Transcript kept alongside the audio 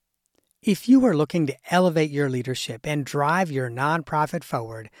If you are looking to elevate your leadership and drive your nonprofit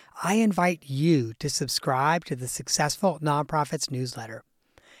forward, I invite you to subscribe to the Successful Nonprofits newsletter.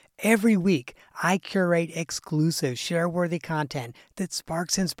 Every week, I curate exclusive, share-worthy content that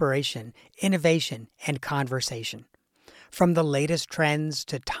sparks inspiration, innovation, and conversation. From the latest trends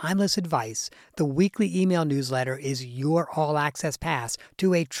to timeless advice, the weekly email newsletter is your all-access pass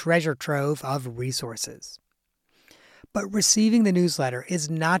to a treasure trove of resources. But receiving the newsletter is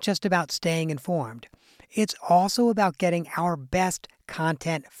not just about staying informed. It's also about getting our best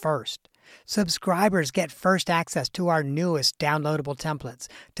content first. Subscribers get first access to our newest downloadable templates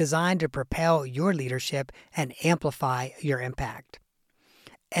designed to propel your leadership and amplify your impact.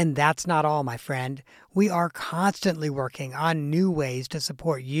 And that's not all, my friend. We are constantly working on new ways to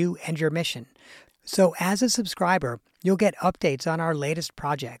support you and your mission. So as a subscriber, you'll get updates on our latest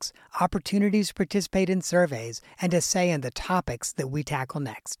projects, opportunities to participate in surveys, and to say in the topics that we tackle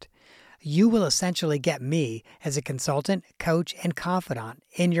next. You will essentially get me as a consultant, coach, and confidant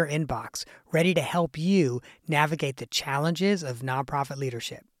in your inbox, ready to help you navigate the challenges of nonprofit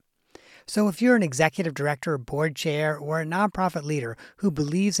leadership. So if you're an executive director, board chair, or a nonprofit leader who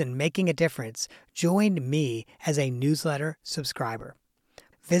believes in making a difference, join me as a newsletter subscriber.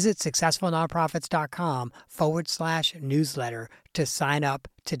 Visit successfulnonprofits.com/newsletter to sign up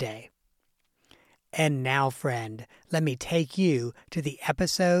today. And now, friend, let me take you to the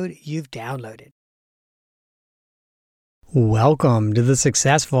episode you've downloaded. Welcome to the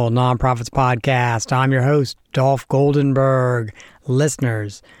Successful Nonprofits Podcast. I'm your host, Dolph Goldenberg.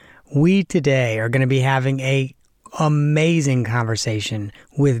 Listeners, we today are going to be having an amazing conversation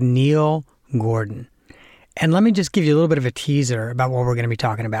with Neil Gordon. And let me just give you a little bit of a teaser about what we're going to be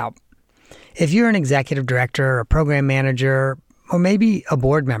talking about. If you're an executive director, a program manager, or maybe a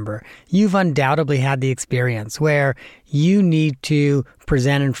board member, you've undoubtedly had the experience where you need to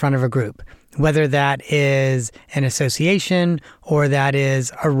present in front of a group, whether that is an association or that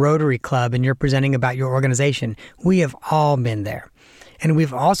is a Rotary Club and you're presenting about your organization. We have all been there. And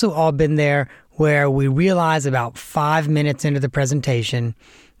we've also all been there where we realize about 5 minutes into the presentation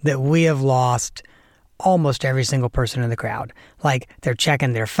that we have lost almost every single person in the crowd. Like they're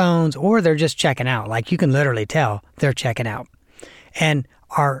checking their phones or they're just checking out. Like you can literally tell they're checking out. And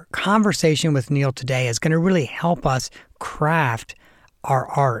our conversation with Neil today is going to really help us craft our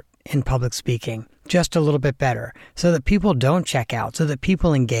art in public speaking just a little bit better so that people don't check out, so that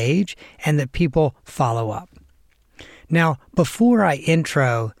people engage and that people follow up. Now, before I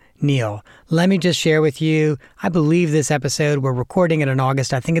intro Neil, let me just share with you, I believe this episode, we're recording it in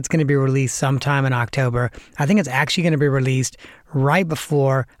August. I think it's going to be released sometime in October. I think it's actually going to be released right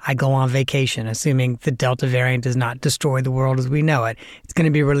before I go on vacation, assuming the Delta variant does not destroy the world as we know it. It's going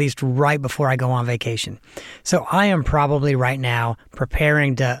to be released right before I go on vacation. So I am probably right now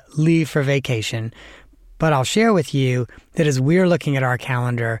preparing to leave for vacation. But I'll share with you that as we're looking at our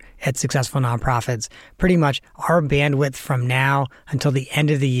calendar at Successful Nonprofits, pretty much our bandwidth from now until the end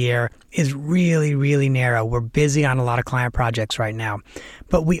of the year is really, really narrow. We're busy on a lot of client projects right now.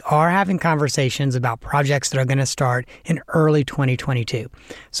 But we are having conversations about projects that are going to start in early 2022.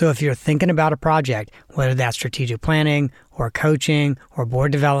 So if you're thinking about a project, whether that's strategic planning or coaching or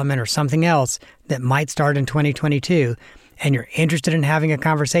board development or something else that might start in 2022, and you're interested in having a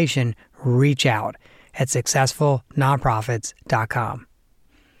conversation, reach out at successfulnonprofits.com.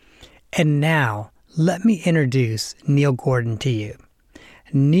 And now, let me introduce Neil Gordon to you.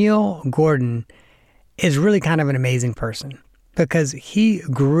 Neil Gordon is really kind of an amazing person because he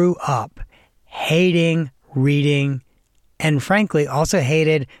grew up hating reading and frankly also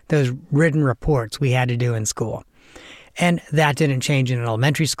hated those written reports we had to do in school. And that didn't change in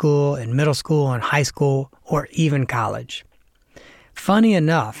elementary school, in middle school, in high school, or even college. Funny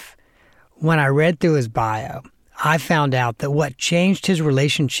enough, when I read through his bio, I found out that what changed his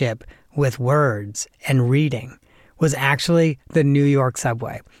relationship with words and reading was actually the New York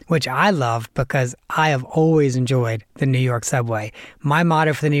subway, which I love because I have always enjoyed the New York subway. My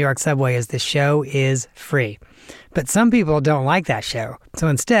motto for the New York subway is the show is free. But some people don't like that show. So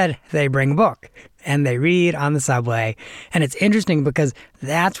instead, they bring a book and they read on the subway. And it's interesting because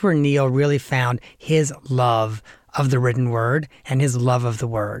that's where Neil really found his love of the written word and his love of the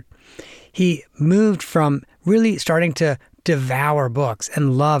word. He moved from really starting to devour books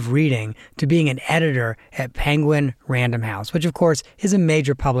and love reading to being an editor at Penguin Random House, which of course is a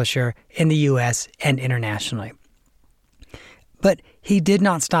major publisher in the U.S. and internationally. But he did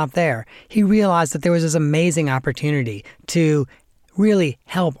not stop there. He realized that there was this amazing opportunity to really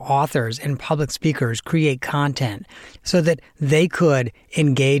help authors and public speakers create content so that they could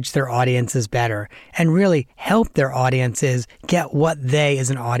engage their audiences better and really help their audiences get what they as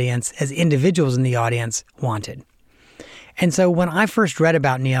an audience, as individuals in the audience, wanted. And so when I first read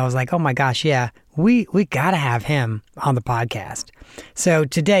about Neil, I was like, oh my gosh, yeah, we got to have him on the podcast. So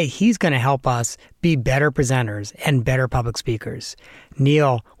today he's going to help us be better presenters and better public speakers.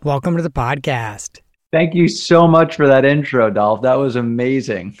 Neil, welcome to the podcast. Thank you so much for that intro, Dolph. That was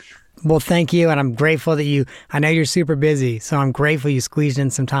amazing. Well, thank you. And I'm grateful that I know you're super busy, so I'm grateful you squeezed in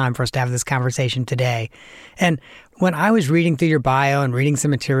some time for us to have this conversation today. And when I was reading through your bio and reading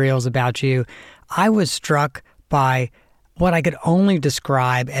some materials about you, I was struck by what I could only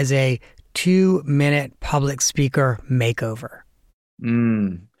describe as a 2-minute public speaker makeover.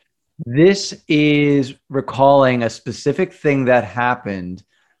 This is recalling a specific thing that happened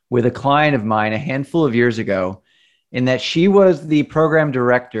with a client of mine a handful of years ago, in that she was the program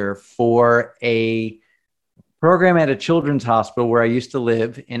director for a program at a children's hospital where I used to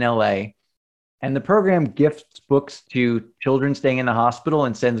live in LA. And the program gifts books to children staying in the hospital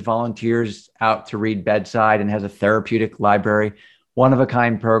and sends volunteers out to read bedside and has a therapeutic library,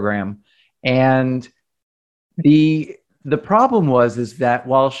 one-of-a-kind program. And the problem is that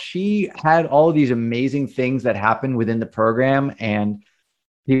while she had all of these amazing things that happened within the program, and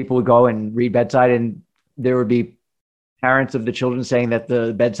people would go and read bedside, and there would be parents of the children saying that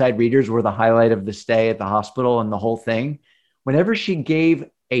the bedside readers were the highlight of the stay at the hospital and the whole thing, whenever she gave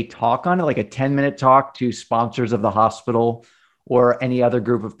a talk on it, like a 10-minute talk to sponsors of the hospital or any other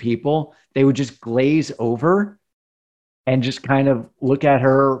group of people, they would just glaze over and just kind of look at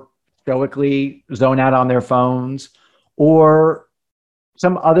her stoically, zone out on their phones, or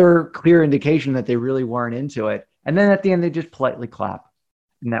some other clear indication that they really weren't into it. And then at the end, they just politely clap,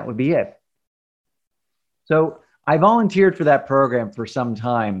 and that would be it. So I volunteered for that program for some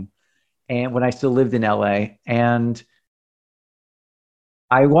time, and when I still lived in LA, and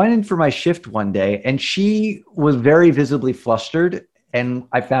I went in for my shift one day, and she was very visibly flustered. And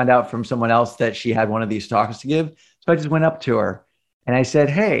I found out from someone else that she had one of these talks to give. So I just went up to her and I said,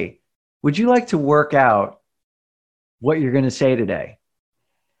 "Hey, would you like to work out what you're going to say today?"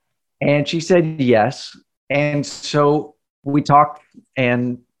 And she said yes. And so we talked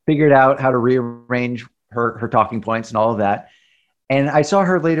and figured out how to rearrange her talking points and all of that. And I saw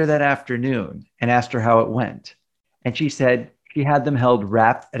her later that afternoon and asked her how it went. And she said she had them held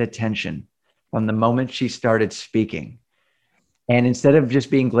rapt at attention from the moment she started speaking. And instead of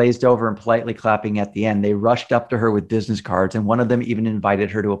just being glazed over and politely clapping at the end, they rushed up to her with business cards, and one of them even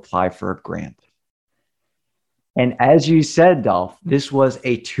invited her to apply for a grant. And as you said, Dolph, this was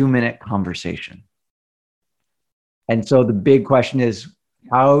a 2-minute conversation. And so the big question is,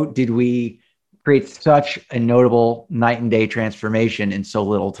 how did we create such a notable night and day transformation in so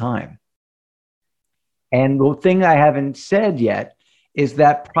little time? And the thing I haven't said yet is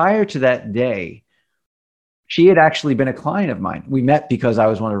that prior to that day, she had actually been a client of mine. We met because I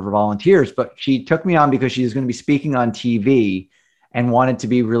was one of her volunteers, but she took me on because she was going to be speaking on TV and wanted to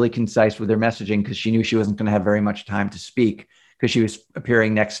be really concise with her messaging, because she knew she wasn't going to have very much time to speak because she was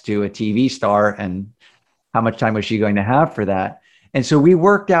appearing next to a TV star, and how much time was she going to have for that? And so we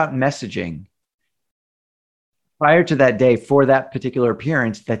worked out messaging prior to that day for that particular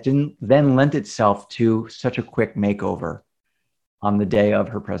appearance that didn't then lend itself to such a quick makeover on the day of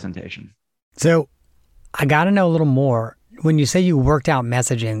her presentation. So I got to know a little more. When you say you worked out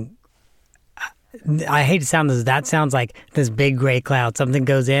messaging, I hate to sound this, that sounds like this big gray cloud. Something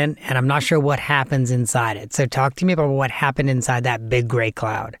goes in and I'm not sure what happens inside it. So talk to me about what happened inside that big gray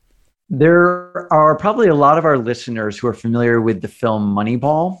cloud. There are probably a lot of our listeners who are familiar with the film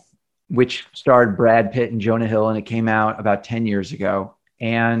Moneyball, which starred Brad Pitt and Jonah Hill, and it came out about 10 years ago.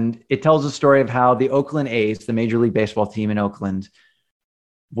 And it tells the story of how the Oakland A's, the Major League Baseball team in Oakland,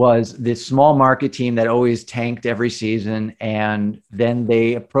 was this small market team that always tanked every season. And then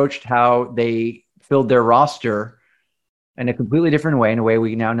they approached how they filled their roster in a completely different way, in a way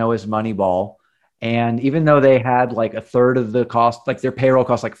we now know as Moneyball. And even though they had like a third of the cost, like their payroll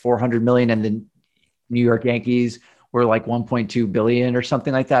cost like $400 million, and the New York Yankees were like 1.2 billion or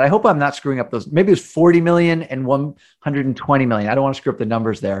something like that. I hope I'm not screwing up those. Maybe it was 40 million and 120 million. I don't want to screw up the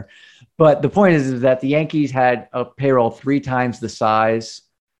numbers there. But the point is that the Yankees had a payroll 3 times the size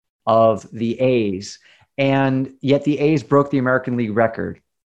of the A's. And yet the A's broke the American League record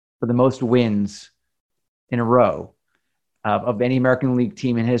for the most wins in a row of any American League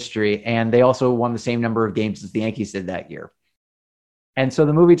team in history. And they also won the same number of games as the Yankees did that year. And so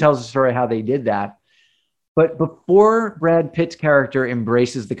the movie tells the story how they did that. But before Brad Pitt's character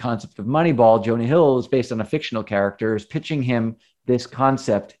embraces the concept of Moneyball, Jonah Hill is based on a fictional character, is pitching him this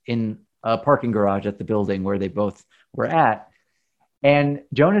concept in a parking garage at the building where they both were at. And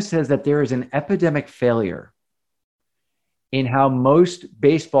Jonah says that there is an epidemic failure in how most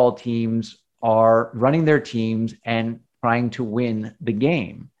baseball teams are running their teams and trying to win the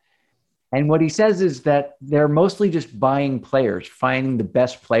game. And what he says is that they're mostly just buying players, finding the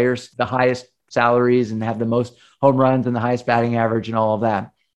best players, the highest salaries, and have the most home runs and the highest batting average and all of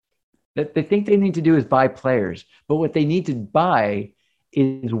that. That they think they need to do is buy players. But what they need to buy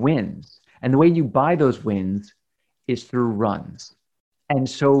is wins. And the way you buy those wins is through runs. And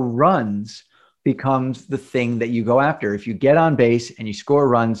so runs becomes the thing that you go after. If you get on base and you score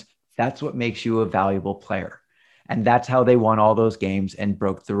runs, that's what makes you a valuable player. And that's how they won all those games and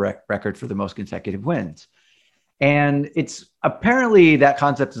broke the record for the most consecutive wins. And it's apparently that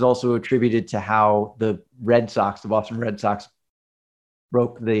concept is also attributed to how the Red Sox, the Boston Red Sox,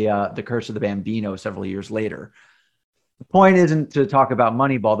 broke the curse of the Bambino several years later. The point isn't to talk about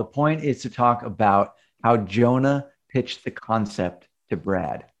Moneyball. The point is to talk about how Jonah pitched the concept to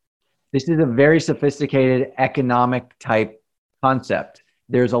Brad. This is a very sophisticated economic type concept.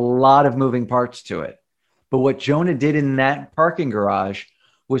 There's a lot of moving parts to it. But what Jonah did in that parking garage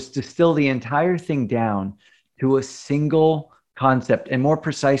was distill the entire thing down to a single concept, and more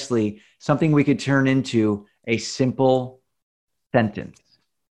precisely, something we could turn into a simple sentence.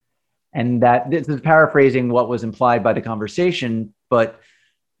 And that this is paraphrasing what was implied by the conversation, but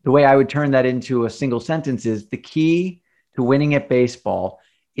the way I would turn that into a single sentence is the key to winning at baseball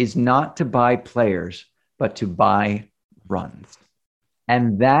is not to buy players, but to buy runs.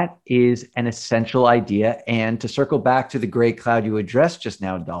 And that is an essential idea. And to circle back to the gray cloud you addressed just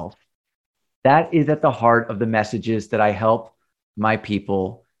now, Dolph, that is at the heart of the messages that I help my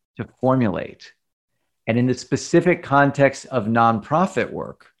people to formulate. And in the specific context of nonprofit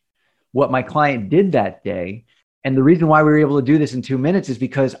work, what my client did that day, and the reason why we were able to do this in 2 minutes is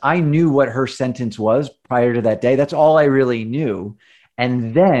because I knew what her sentence was prior to that day. That's all I really knew.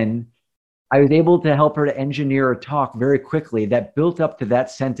 And then I was able to help her to engineer a talk very quickly that built up to that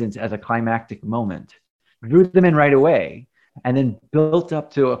sentence as a climactic moment, drew them in right away, and then built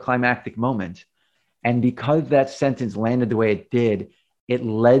up to a climactic moment. And because that sentence landed the way it did, it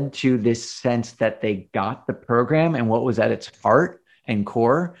led to this sense that they got the program and what was at its heart and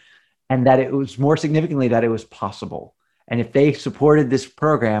core, and that it was more significantly that it was possible. And if they supported this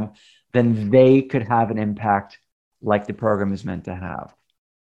program, then they could have an impact like the program is meant to have.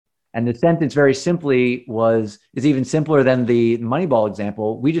 And the sentence very simply is even simpler than the Moneyball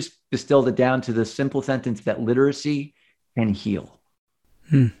example. We just distilled it down to the simple sentence that literacy can heal.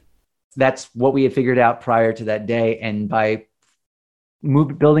 That's what we had figured out prior to that day. And by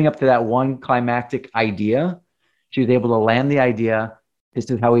building up to that one climactic idea, she was able to land the idea. This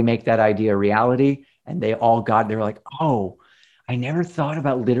is how we make that idea a reality. And they were like, oh, I never thought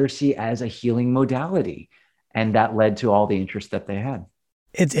about literacy as a healing modality. And that led to all the interest that they had.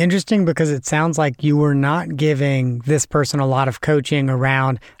 It's interesting because it sounds like you were not giving this person a lot of coaching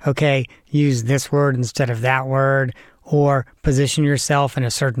around, okay, use this word instead of that word, or position yourself in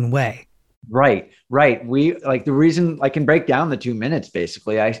a certain way. Right. The reason I can break down the 2 minutes,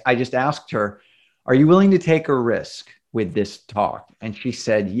 basically, I just asked her, are you willing to take a risk with this talk? And she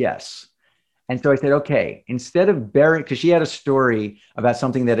said, yes. And so I said, okay, instead of because she had a story about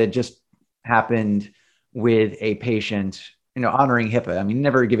something that had just happened with a patient, honoring HIPAA. I mean,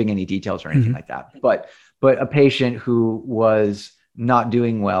 never giving any details or anything like that, but a patient who was not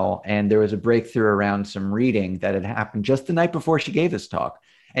doing well. And there was a breakthrough around some reading that had happened just the night before she gave this talk.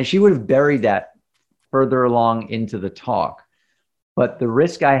 And she would have buried that further along into the talk. But the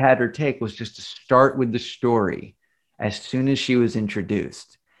risk I had her take was just to start with the story as soon as she was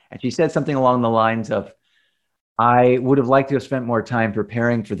introduced. And she said something along the lines of, I would have liked to have spent more time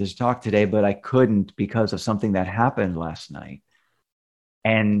preparing for this talk today, but I couldn't because of something that happened last night.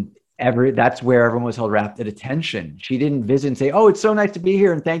 And that's where everyone was held rapt at attention. She didn't visit and say, oh, it's so nice to be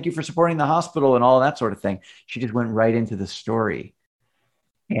here and thank you for supporting the hospital and all that sort of thing. She just went right into the story.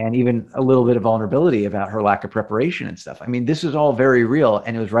 And even a little bit of vulnerability about her lack of preparation and stuff. I mean, this is all very real,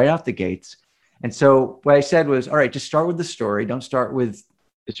 and it was right out the gates. And so what I said was, all right, just start with the story. Don't start with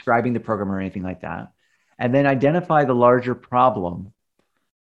describing the program or anything like that. And then identify the larger problem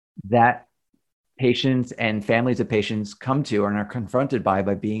that patients and families of patients come to and are confronted by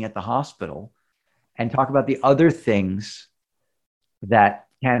being at the hospital, and talk about the other things that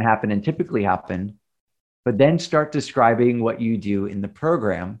can happen and typically happen, but then start describing what you do in the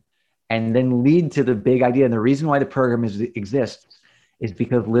program, and then lead to the big idea. And the reason why the program exists is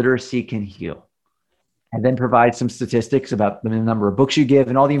because literacy can heal. And then provide some statistics about the number of books you give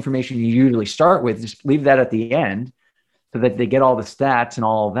and all the information you usually start with. Just leave that at the end. so that they get all the stats and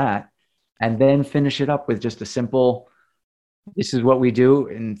all of that, and then finish it up with just a simple, this is what we do,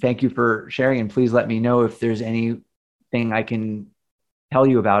 and thank you for sharing, and please let me know if there's anything I can tell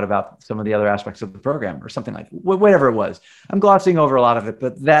you about some of the other aspects of the program, or something like whatever it was. I'm glossing over a lot of it,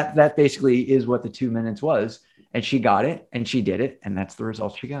 but that basically is what the 2 minutes was. And she got it, and she did it, and that's the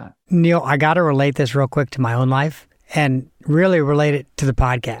result she got. Neil, I got to relate this real quick to my own life and really relate it to the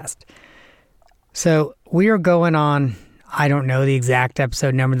podcast. So we are going on, I don't know the exact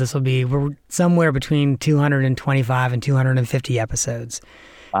episode number this will be. We're somewhere between 225 and 250 episodes.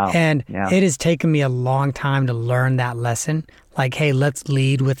 Wow. And it has taken me a long time to learn that lesson. Like, hey, let's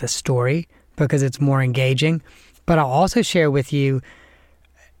lead with a story because it's more engaging. But I'll also share with you,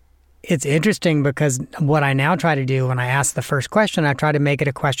 it's interesting because what I now try to do when I ask the first question, I try to make it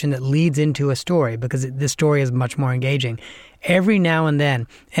a question that leads into a story because the story is much more engaging. Every now and then,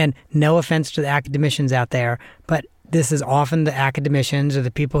 and no offense to the academicians out there, but this is often the academicians or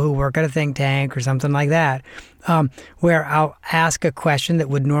the people who work at a think tank or something like that, where I'll ask a question that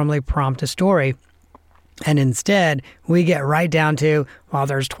would normally prompt a story. And instead, we get right down to, well,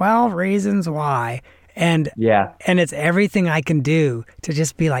 there's 12 reasons why. And it's everything I can do to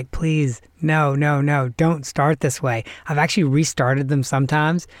just be like, please, no, don't start this way. I've actually restarted them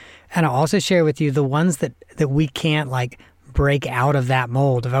sometimes. And I'll also share with you the ones that we can't like break out of that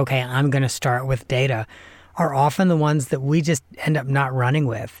mold of, okay, I'm going to start with data, are often the ones that we just end up not running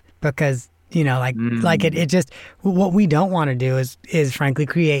with because, you know, like it just, what we don't want to do is frankly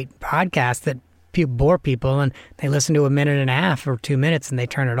create podcasts that bore people and they listen to a minute and a half or 2 minutes and they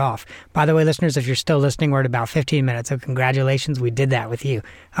turn it off. By the way, listeners, if you're still listening, we're at about 15 minutes. So congratulations, we did that with you.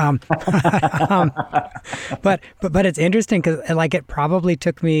 But it's interesting because like it probably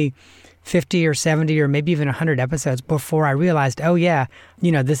took me 50 or 70 or maybe even 100 episodes before I realized, oh yeah,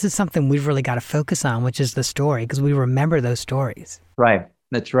 you know, this is something we've really got to focus on, which is the story, because we remember those stories. Right.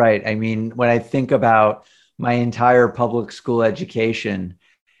 That's right. I mean, when I think about my entire public school education,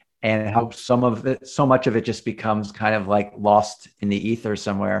 and how so much of it just becomes kind of like lost in the ether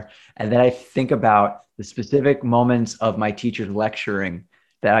somewhere. And then I think about the specific moments of my teachers lecturing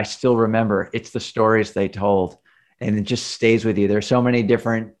that I still remember. It's the stories they told, and it just stays with you. There's so many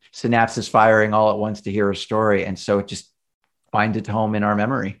different synapses firing all at once to hear a story. And so it just finds its home in our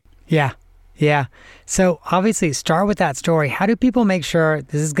memory. Yeah. Yeah. So obviously start with that story. How do people make sure,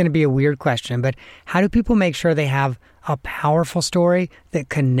 this is going to be a weird question, but how do people make sure they have a powerful story that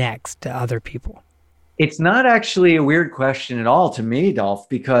connects to other people? It's not actually a weird question at all to me, Dolph,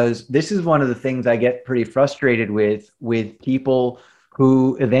 because this is one of the things I get pretty frustrated with people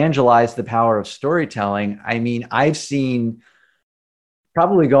who evangelize the power of storytelling. I mean, I've seen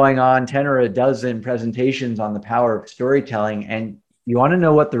probably going on 10 or a dozen presentations on the power of storytelling. And you want to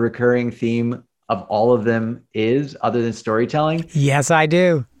know what the recurring theme of all of them is other than storytelling? Yes, I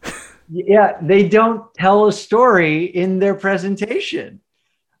do. Yeah, they don't tell a story in their presentation.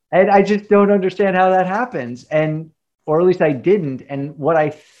 And I just don't understand how that happens. Or at least I didn't. And what I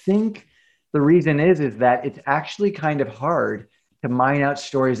think the reason is that it's actually kind of hard to mine out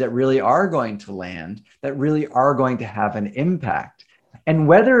stories that really are going to land, that really are going to have an impact. And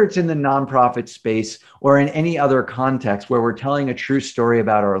whether it's in the nonprofit space or in any other context where we're telling a true story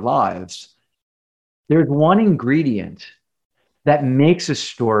about our lives, there's one ingredient that makes a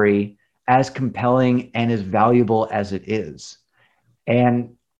story as compelling and as valuable as it is.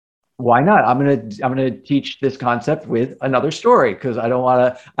 And why not? I'm gonna teach this concept with another story because I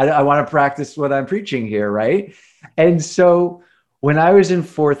want to practice what I'm preaching here, right? And so when I was in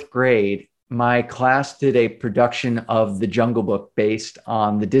fourth grade, my class did a production of The Jungle Book based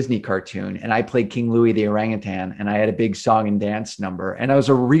on the Disney cartoon, and I played King Louie the orangutan, and I had a big song and dance number, and I was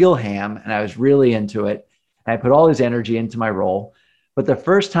a real ham, and I was really into it, and I put all his energy into my role. But the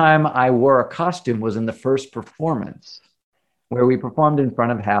first time I wore a costume was in the first performance, where we performed in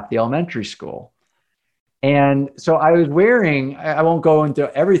front of half the elementary school. And so I was wearing, I won't go into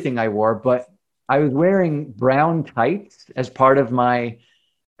everything I wore, but I was wearing brown tights as part of my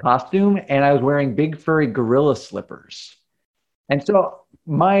costume, and I was wearing big furry gorilla slippers. And so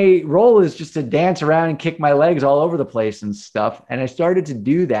my role is just to dance around and kick my legs all over the place and stuff. And I started to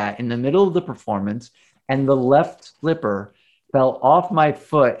do that in the middle of the performance, and the left slipper fell off my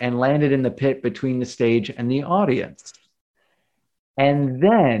foot and landed in the pit between the stage and the audience. And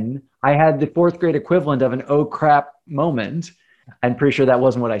then I had the fourth grade equivalent of an oh crap moment. I'm pretty sure that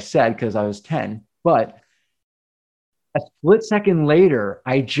wasn't what I said because I was 10, but a split second later,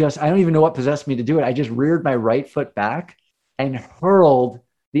 I don't even know what possessed me to do it. I just reared my right foot back and hurled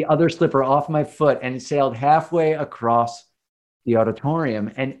the other slipper off my foot, and it sailed halfway across the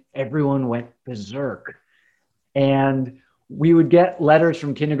auditorium, and everyone went berserk. And we would get letters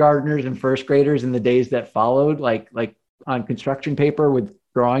from kindergartners and first graders in the days that followed, like on construction paper with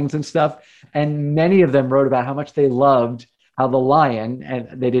drawings and stuff. And many of them wrote about how much they loved how the lion,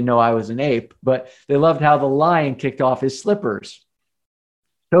 and they didn't know I was an ape, but they loved how the lion kicked off his slippers.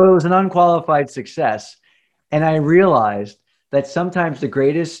 So it was an unqualified success. And I realized that sometimes the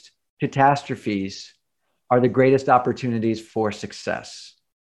greatest catastrophes are the greatest opportunities for success.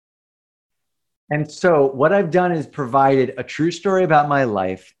 And so what I've done is provided a true story about my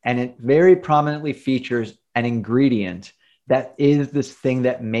life, and it very prominently features an ingredient that is this thing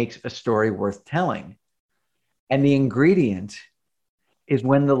that makes a story worth telling. And the ingredient is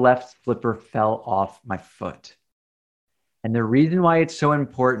when the left slipper fell off my foot. And the reason why it's so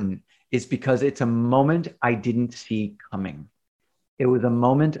important is because it's a moment I didn't see coming. It was a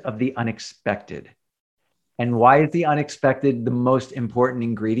moment of the unexpected. And why is the unexpected the most important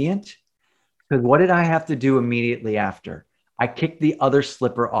ingredient? Because what did I have to do immediately after? I kicked the other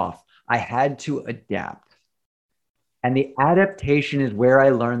slipper off. I had to adapt. And the adaptation is where I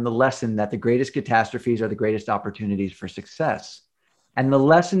learned the lesson that the greatest catastrophes are the greatest opportunities for success. And the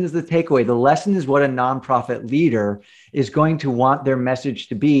lesson is the takeaway. The lesson is what a nonprofit leader is going to want their message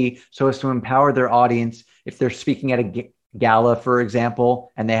to be so as to empower their audience. If they're speaking at a gala, for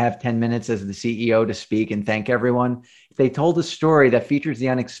example, and they have 10 minutes as the CEO to speak and thank everyone, if they told a story that features the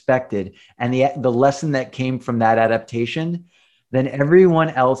unexpected and the lesson that came from that adaptation, then everyone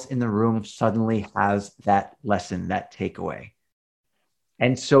else in the room suddenly has that lesson, that takeaway.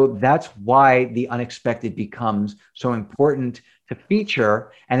 And so that's why the unexpected becomes so important to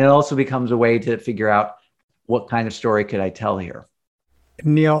feature. And it also becomes a way to figure out what kind of story could I tell here.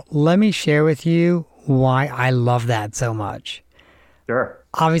 Neil, let me share with you why I love that so much. Sure.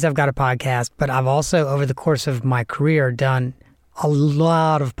 Obviously, I've got a podcast, but I've also, over the course of my career, done a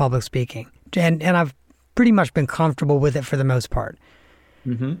lot of public speaking. And I've pretty much been comfortable with it for the most part.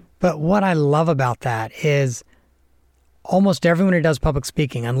 Mm-hmm. But what I love about that is almost everyone who does public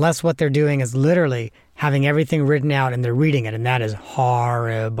speaking, unless what they're doing is literally having everything written out and they're reading it, and that is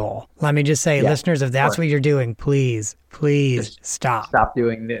horrible. Let me just say, listeners, if that's what you're doing, please just stop. Stop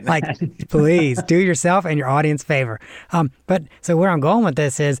doing it. Like, please do yourself and your audience favor. But so where I'm going with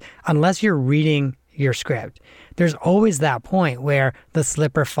this is, unless you're reading your script, there's always that point where the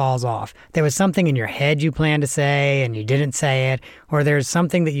slipper falls off. There was something in your head you planned to say and you didn't say it, or there's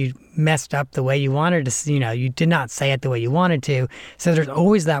something that you messed up the way you wanted to, you did not say it the way you wanted to. So there's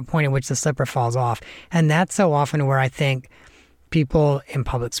always that point at which the slipper falls off. And that's so often where I think people in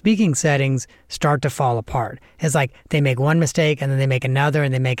public speaking settings start to fall apart. It's like they make one mistake and then they make another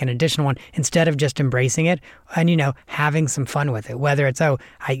and they make an additional one instead of just embracing it and, having some fun with it. Whether it's,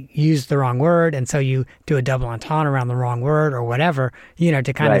 I used the wrong word and so you do a double entendre around the wrong word or whatever,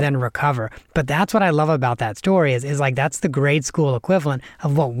 to kind of then recover. But that's what I love about that story is like that's the grade school equivalent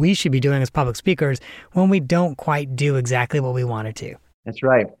of what we should be doing as public speakers when we don't quite do exactly what we wanted to. That's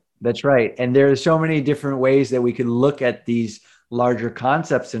right. That's right. And there are so many different ways that we could look at these larger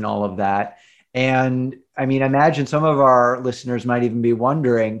concepts and all of that. And I mean, imagine some of our listeners might even be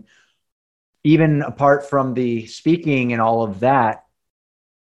wondering, even apart from the speaking and all of that,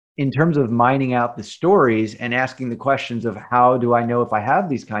 in terms of mining out the stories and asking the questions of how do I know if I have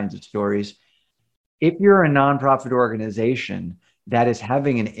these kinds of stories? If you're a nonprofit organization that is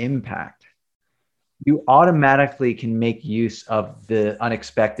having an impact, you automatically can make use of the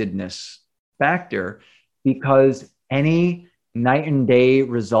unexpectedness factor, because any night and day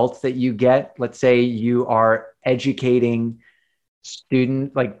results that you get, let's say you are educating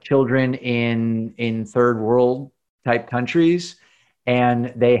children in third world type countries,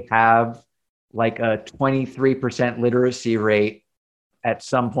 and they have like a 23% literacy rate at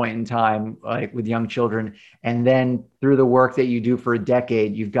some point in time, like with young children. And then through the work that you do for a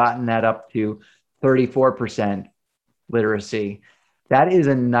decade, you've gotten that up to 34% literacy. That is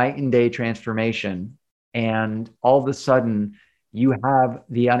a night and day transformation. And all of a sudden, you have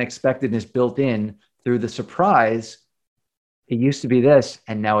the unexpectedness built in through the surprise. It used to be this,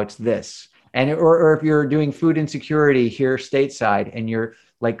 and now it's this. And or if you're doing food insecurity here stateside, and you're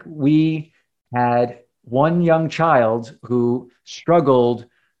like, we had one young child who struggled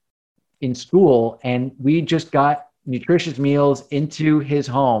in school, and we just got nutritious meals into his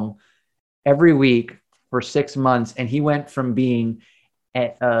home every week for 6 months. And he went from being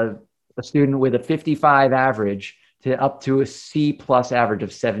a student with a 55 average to up to a C+ average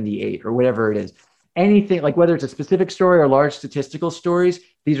of 78 or whatever it is. Anything, like whether it's a specific story or large statistical stories,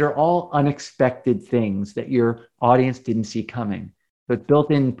 these are all unexpected things that your audience didn't see coming. So it's built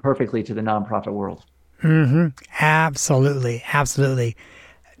in perfectly to the nonprofit world. Mm-hmm. Absolutely. Absolutely.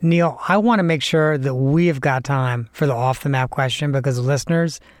 Neil, I want to make sure that we have got time for the off the map question because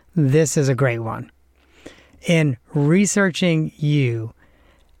listeners, this is a great one. In researching you,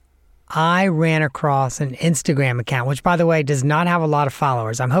 I ran across an Instagram account, which, by the way, does not have a lot of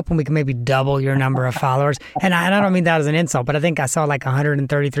followers. I'm hoping we can maybe double your number of followers. And I don't mean that as an insult, but I think I saw like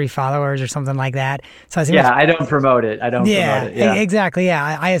 133 followers or something like that. So I don't promote it. Promote it. Yeah, exactly.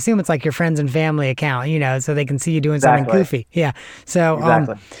 Yeah, I assume it's like your friends and family account, so they can see you doing something goofy. Yeah. So,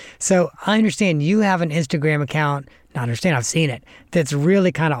 exactly. So I understand you have an Instagram account. Not understand. I've seen it. That's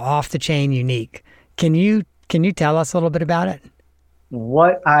really kind of off the chain, unique. Can you tell us a little bit about it?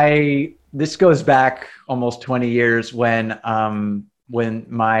 This goes back almost 20 years when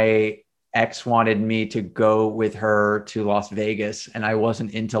my ex wanted me to go with her to Las Vegas, and I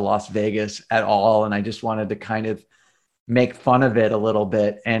wasn't into Las Vegas at all. And I just wanted to kind of make fun of it a little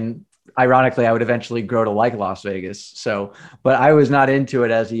bit. And ironically, I would eventually grow to like Las Vegas. But I was not into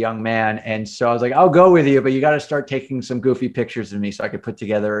it as a young man. And so I was like, I'll go with you, but you got to start taking some goofy pictures of me so I could put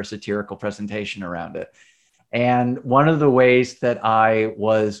together a satirical presentation around it. And one of the ways that I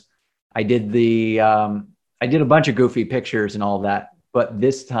did a bunch of goofy pictures and all that, but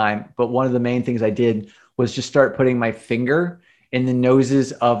one of the main things I did was just start putting my finger in the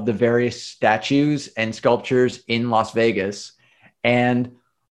noses of the various statues and sculptures in Las Vegas. And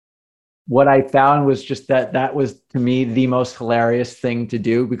what I found was just that was, to me, the most hilarious thing to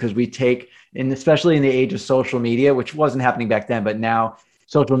do, because especially in the age of social media, which wasn't happening back then, but now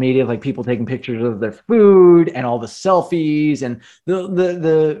social media, like people taking pictures of their food and all the selfies and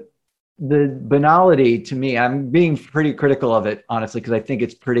the banality. To me, I'm being pretty critical of it, honestly, because I do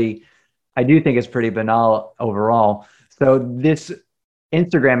think it's pretty banal overall. So this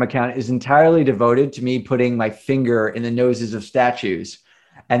Instagram account is entirely devoted to me putting my finger in the noses of statues.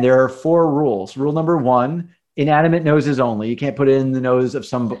 And there are 4 rules. Rule number 1, inanimate noses only. You can't put it in the nose of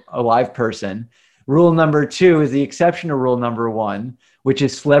some alive person. Rule number 2 is the exception to rule number 1, which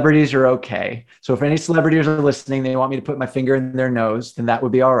is celebrities are okay. So if any celebrities are listening, they want me to put my finger in their nose, then that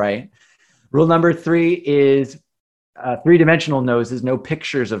would be all right. Rule number 3 is 3-dimensional noses, no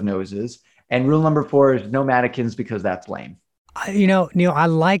pictures of noses. And rule number 4 is no mannequins, because that's lame. Neil, I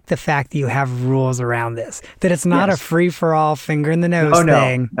like the fact that you have rules around this, that it's not a free-for-all finger in the nose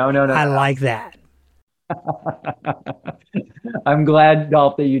thing. No. I like that. I'm glad,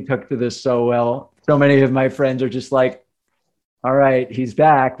 Dolph, that you took to this so well. So many of my friends are just like, all right, he's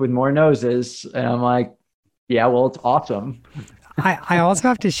back with more noses. And I'm like, yeah, well, it's awesome. I also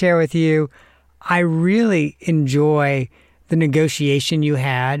have to share with you, I really enjoy the negotiation you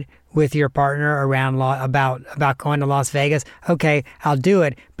had with your partner around about going to Las Vegas. Okay, I'll do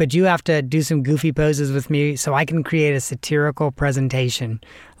it, but you have to do some goofy poses with me so I can create a satirical presentation.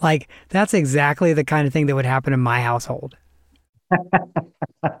 Like, that's exactly the kind of thing that would happen in my household.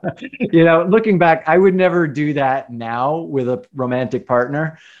 Looking back, I would never do that now with a romantic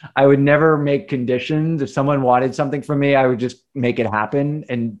partner. I would never make conditions. If someone wanted something from me, I would just make it happen.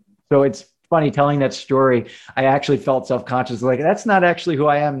 And so it's funny telling that story. I actually felt self-conscious, like that's not actually who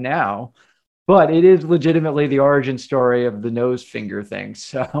I am now, but it is legitimately the origin story of the nose finger thing.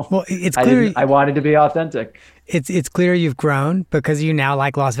 So well, it's clear I wanted to be authentic. It's clear you've grown because you now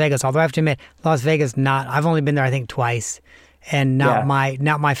like Las Vegas. Although I have to admit, Las Vegas, I've only been there, I think, twice. And not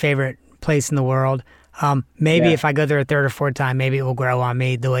my favorite place in the world. Maybe if I go there a third or fourth time, maybe it will grow on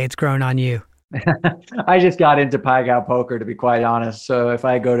me the way it's grown on you. I just got into Pai Gow poker, to be quite honest. So if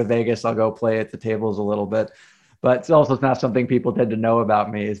I go to Vegas, I'll go play at the tables a little bit. But it's also not something people tend to know about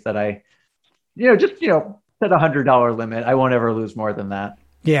me, is that I, set a $100 limit. I won't ever lose more than that.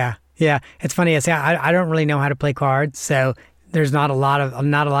 Yeah. It's funny. I don't really know how to play cards, so there's not a lot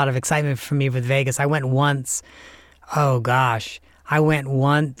of excitement for me with Vegas. I went once. Oh gosh, I went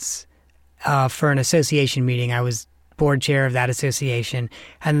once for an association meeting. I was board chair of that association.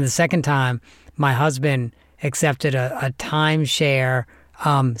 And the second time, my husband accepted a timeshare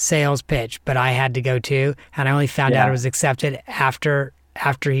sales pitch, but I had to go too. And I only found out it was accepted after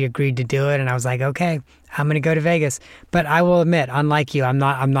he agreed to do it. And I was like, okay, I'm going to go to Vegas. But I will admit, unlike you, I'm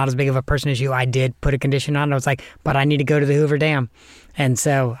not as big of a person as you. I did put a condition on. I was like, but I need to go to the Hoover Dam. And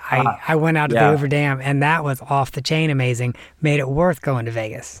so I went out to the Hoover Dam, and that was off the chain amazing. Made it worth going to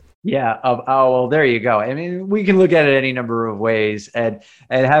Vegas. Yeah. Well, there you go. I mean, we can look at it any number of ways, and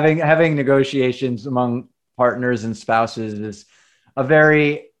having negotiations among partners and spouses is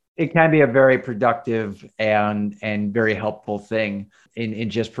it can be a very productive and very helpful thing in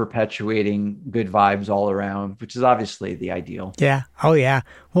just perpetuating good vibes all around, which is obviously the ideal. Yeah. Oh, yeah.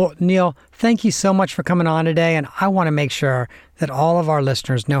 Well, Neil, thank you so much for coming on today. And I want to make sure that all of our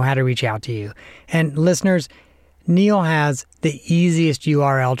listeners know how to reach out to you. And listeners, Neil has the easiest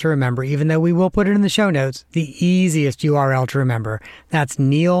URL to remember, even though we will put it in the show notes, the easiest URL to remember. That's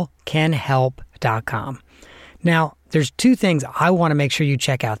neilcanhelp.com. Now, there's two things I want to make sure you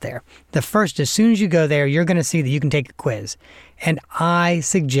check out there. The first, as soon as you go there, you're going to see that you can take a quiz. And I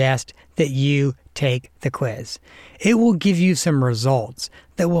suggest that you take the quiz. It will give you some results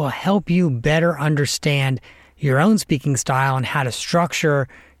that will help you better understand your own speaking style and how to structure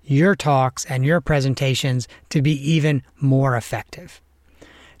your talks and your presentations to be even more effective.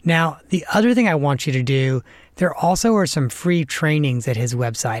 Now, the other thing I want you to do, there also are some free trainings at his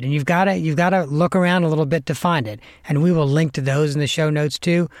website, and you've got to look around a little bit to find it, and we will link to those in the show notes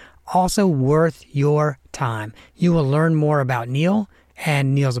too. Also worth your time. You will learn more about Neil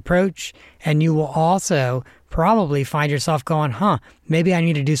and Neil's approach, and you will also probably find yourself going, maybe I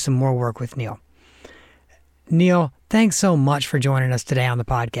need to do some more work with Neil. Neil, thanks so much for joining us today on the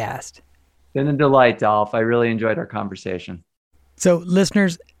podcast. Been a delight, Dolph. I really enjoyed our conversation. So,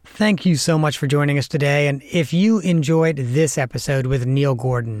 listeners, thank you so much for joining us today. And if you enjoyed this episode with Neil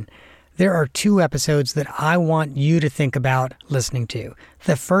Gordon, there are two episodes that I want you to think about listening to.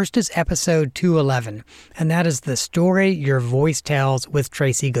 The first is episode 211, and that is the story your voice tells with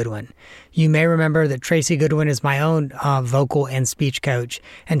Tracy Goodwin. You may remember that Tracy Goodwin is my own vocal and speech coach,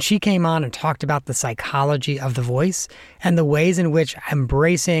 and she came on and talked about the psychology of the voice and the ways in which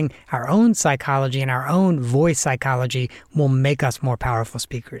embracing our own psychology and our own voice psychology will make us more powerful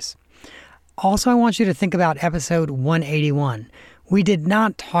speakers. Also, I want you to think about episode 181. We did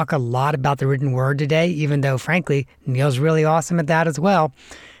not talk a lot about the written word today, even though, frankly, Neil's really awesome at that as well.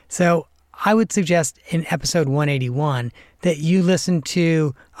 So I would suggest in episode 181 that you listen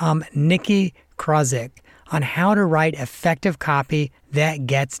to Nikki Krozik on how to write effective copy that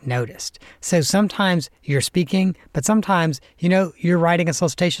gets noticed. So sometimes you're speaking, but sometimes, you're writing a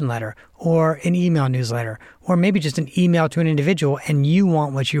solicitation letter or an email newsletter, or maybe just an email to an individual, and you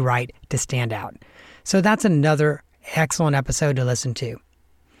want what you write to stand out. So that's another excellent episode to listen to.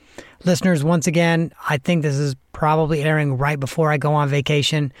 Listeners, once again, I think this is probably airing right before I go on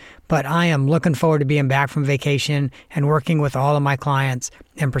vacation, but I am looking forward to being back from vacation and working with all of my clients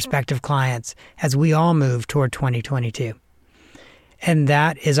and prospective clients as we all move toward 2022. And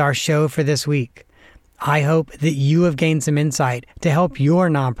that is our show for this week. I hope that you have gained some insight to help your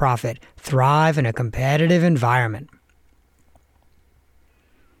nonprofit thrive in a competitive environment.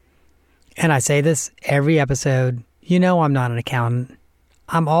 And I say this every episode. I'm not an accountant.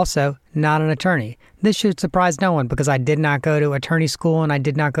 I'm also not an attorney. This should surprise no one because I did not go to attorney school and I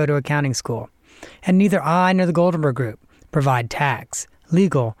did not go to accounting school. And neither I nor the Goldenberg Group provide tax,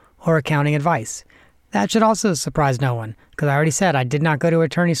 legal, or accounting advice. That should also surprise no one because I already said I did not go to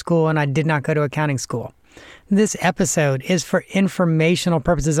attorney school and I did not go to accounting school. This episode is for informational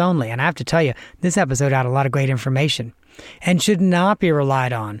purposes only. And I have to tell you, this episode had a lot of great information and should not be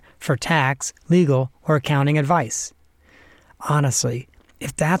relied on for tax, legal, or accounting advice. Honestly,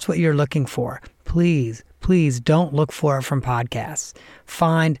 if that's what you're looking for, please don't look for it from podcasts.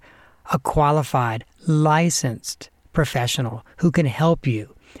 Find a qualified, licensed professional who can help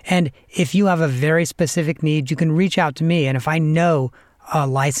you. And if you have a very specific need, you can reach out to me. And if I know a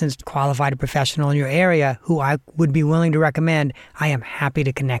licensed, qualified professional in your area who I would be willing to recommend, I am happy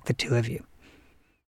to connect the two of you.